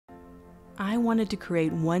I wanted to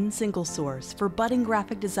create one single source for budding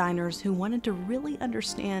graphic designers who wanted to really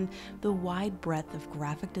understand the wide breadth of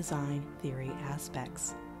graphic design theory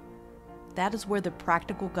aspects. That is where the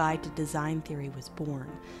Practical Guide to Design Theory was born.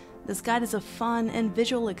 This guide is a fun and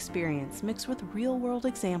visual experience mixed with real-world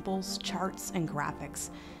examples, charts, and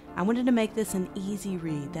graphics. I wanted to make this an easy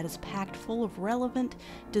read that is packed full of relevant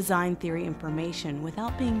design theory information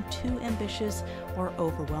without being too ambitious or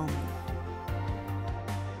overwhelming.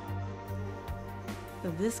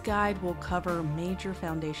 This guide will cover major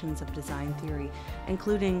foundations of design theory,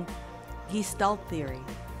 including Gestalt theory,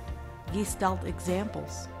 Gestalt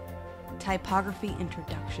examples, typography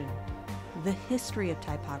introduction, the history of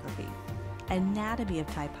typography, anatomy of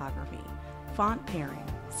typography, font pairing,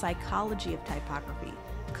 psychology of typography,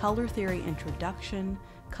 color theory introduction,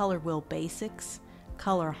 color wheel basics,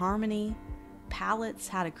 color harmony, palettes,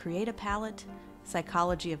 how to create a palette,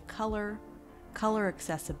 psychology of color, color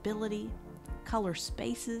accessibility, color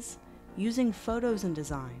spaces, using photos in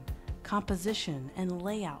design, composition and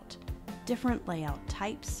layout, different layout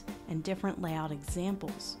types and different layout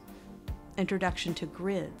examples, introduction to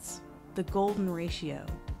grids, the golden ratio,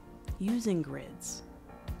 using grids,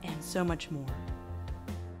 and so much more.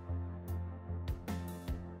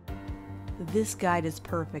 This guide is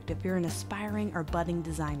perfect if you're an aspiring or budding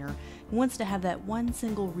designer who wants to have that one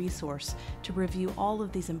single resource to review all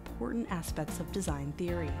of these important aspects of design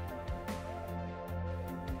theory.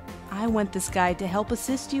 I want this guide to help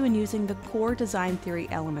assist you in using the core design theory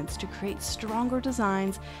elements to create stronger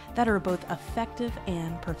designs that are both effective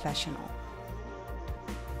and professional.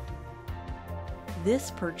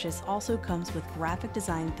 This purchase also comes with graphic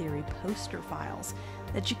design theory poster files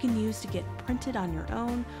that you can use to get printed on your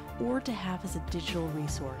own or to have as a digital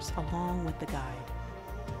resource along with the guide.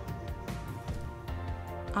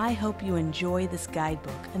 I hope you enjoy this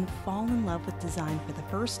guidebook and fall in love with design for the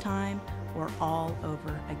first time or all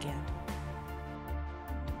over again.